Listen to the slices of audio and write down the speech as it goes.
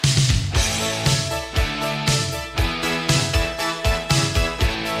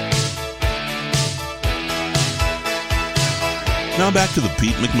Now back to the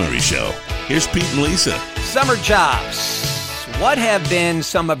Pete McMurray Show. Here's Pete and Lisa. Summer jobs. What have been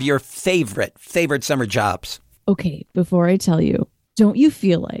some of your favorite summer jobs? Okay, before I tell you, don't you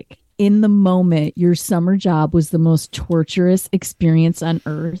feel like in the moment your summer job was the most torturous experience on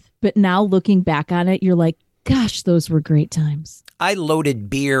earth? But now looking back on it, you're like, gosh, those were great times. I loaded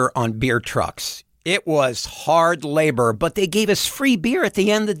beer on beer trucks. It was hard labor, but they gave us free beer at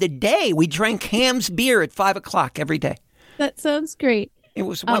the end of the day. We drank Ham's beer at 5 o'clock every day. That sounds great. It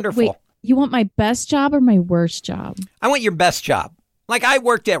was wonderful. Wait, you want my best job or my worst job? I want your best job. Like, I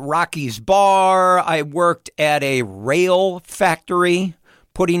worked at Rocky's Bar. I worked at a rail factory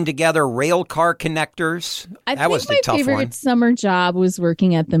putting together rail car connectors. That was the tough one. My favorite summer job was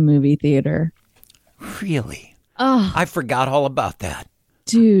working at the movie theater. Really? Oh, I forgot all about that.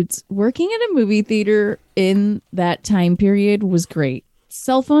 Dudes, working at a movie theater in that time period was great.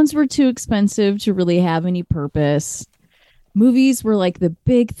 Cell phones were too expensive to really have any purpose. Movies were like the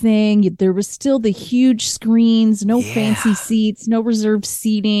big thing. There was still the huge screens, no fancy seats, no reserved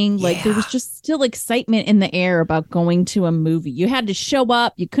seating. Like there was just still excitement in the air about going to a movie. You had to show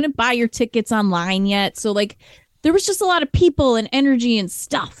up. You couldn't buy your tickets online yet. So like there was just a lot of people and energy and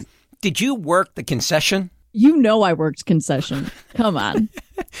stuff. Did you work the concession? You know I worked concession. Come on.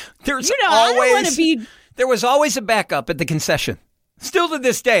 There was always a backup at the concession. Still to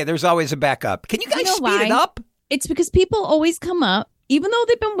this day, there's always a backup. Can you guys speed it up? It's because people always come up, even though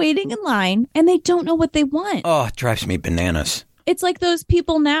they've been waiting in line, and they don't know what they want. Oh, it drives me bananas. It's like those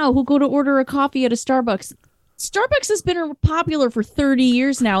people now who go to order a coffee at a Starbucks. Starbucks has been popular for 30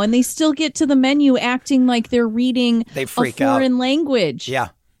 years now, and they still get to the menu acting like they're reading a foreign language. Yeah.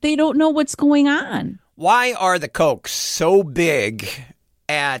 They don't know what's going on. Why are the Cokes so big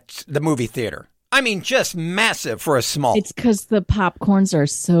at the movie theater? I mean, just massive for a small. It's because the popcorns are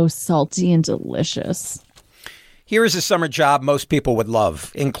so salty and delicious. Here is a summer job most people would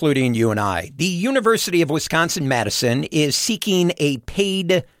love, including you and I. The University of Wisconsin-Madison is seeking a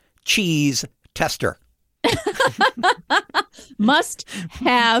paid cheese tester. Must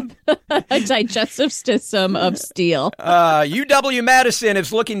have a digestive system of steel. UW-Madison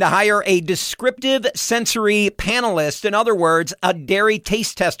is looking to hire a descriptive sensory panelist. In other words, a dairy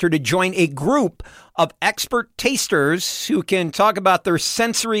taste tester to join a group of expert tasters who can talk about their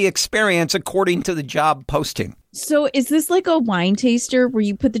sensory experience according to the job posting. So is this like a wine taster where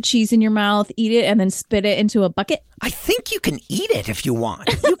you put the cheese in your mouth, eat it, and then spit it into a bucket? I think you can eat it if you want.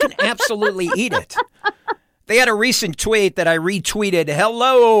 You can absolutely eat it. They had a recent tweet that I retweeted.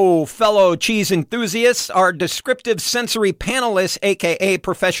 Hello, fellow cheese enthusiasts. Our descriptive sensory panelist, a.k.a.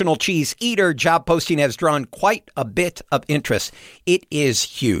 professional cheese eater, job posting has drawn quite a bit of interest. It is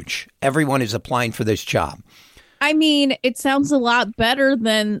huge. Everyone is applying for this job. I mean, it sounds a lot better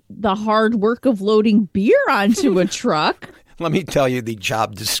than the hard work of loading beer onto a truck. Let me tell you the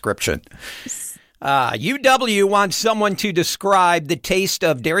job description. UW wants someone to describe the taste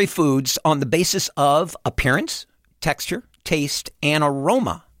of dairy foods on the basis of appearance, texture, taste, and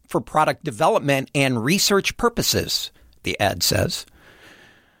aroma for product development and research purposes, the ad says.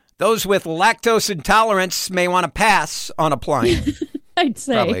 Those with lactose intolerance may want to pass on applying. I'd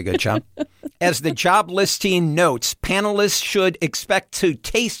say. Probably a good job. As the job listing notes, panelists should expect to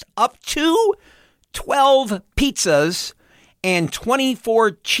taste up to 12 pizzas and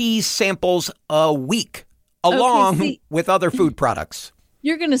 24 cheese samples a week, along with other food products.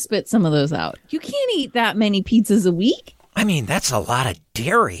 You're going to spit some of those out. You can't eat that many pizzas a week. I mean, that's a lot of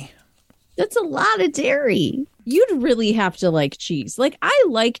dairy. That's a lot of dairy. You'd really have to like cheese. Like, I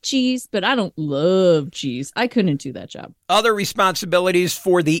like cheese, but I don't love cheese. I couldn't do that job. Other responsibilities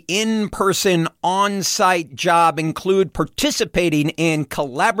for the in-person on-site job include participating in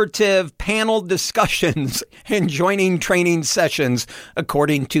collaborative panel discussions and joining training sessions,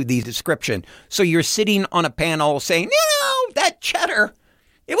 according to the description. So you're sitting on a panel saying, that cheddar,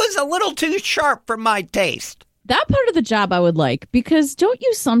 it was a little too sharp for my taste. That part of the job I would like, because don't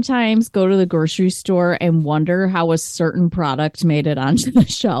you sometimes go to the grocery store and wonder how a certain product made it onto the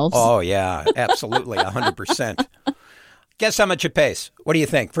shelves? Oh, yeah, absolutely, 100%. Guess how much it pays? What do you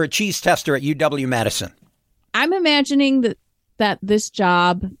think for a cheese tester at UW-Madison? I'm imagining that this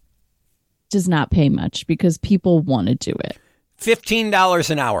job does not pay much because people want to do it. $15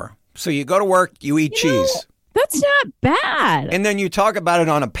 an hour. So you go to work, you eat cheese. That's not bad. And then you talk about it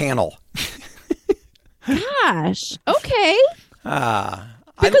on a panel. Gosh. Okay.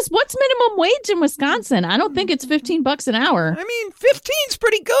 I Because what's minimum wage in Wisconsin? I don't think it's $15 an hour. I mean, 15's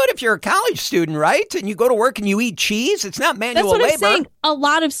pretty good if you're a college student, right? And you go to work and you eat cheese. It's not manual That's what labor. I'm saying. A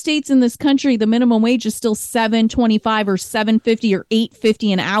lot of states in this country, the minimum wage is still $7.25 or $7.50 or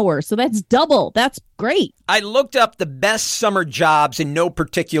 $8.50 an hour. So that's double. That's great. I looked up the best summer jobs in no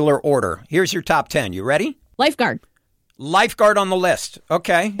particular order. Here's your top 10. You ready? Lifeguard. Lifeguard on the list.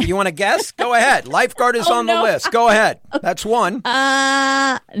 Okay. You want to guess? Go ahead. Lifeguard is on the list. Go ahead. That's one.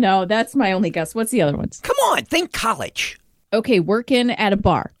 No, that's my only guess. What's the other ones? Come on. Think college. Okay. Working at a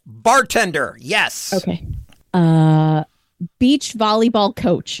bar. Bartender. Yes. Okay. Beach volleyball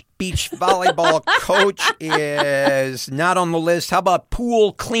coach. Beach volleyball coach is not on the list. How about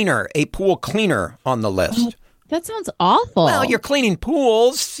pool cleaner? A pool cleaner on the list. That sounds awful. Well, you're cleaning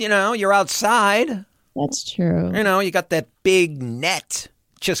pools. You're outside. That's true. You got that big net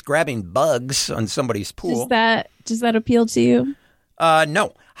just grabbing bugs on somebody's pool. Does that appeal to you?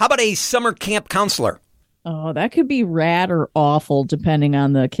 No. How about a summer camp counselor? Oh, that could be rad or awful depending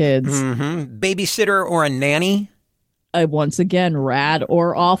on the kids. Mm-hmm. Babysitter or a nanny? Once again, rad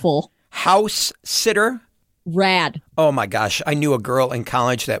or awful. House sitter? Rad. Oh my gosh. I knew a girl in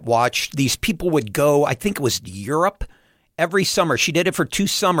college that watched these people would go, I think it was Europe. Every summer. She did it for 2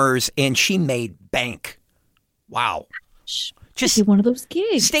 summers, and she made bank. Wow. Just one of those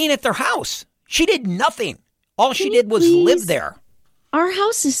gigs. Staying at their house. She did nothing. All she did was live there. Our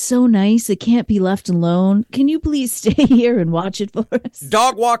house is so nice, it can't be left alone. Can you please stay here and watch it for us?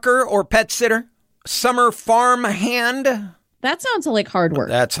 Dog walker or pet sitter? Summer farm hand? That sounds like hard work.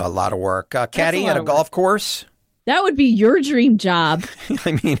 That's a lot of work. Caddy at a golf course? That would be your dream job.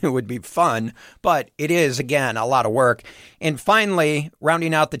 I mean, it would be fun, but it is, again, a lot of work. And finally,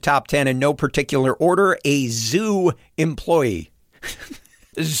 rounding out the top 10 in no particular order, a zoo employee.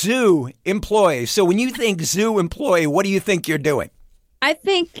 Zoo employee. So when you think zoo employee, what do you think you're doing? I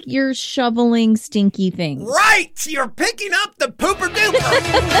think you're shoveling stinky things. Right! You're picking up the pooper duper.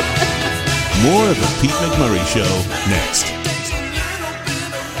 More of the Pete McMurray Show next.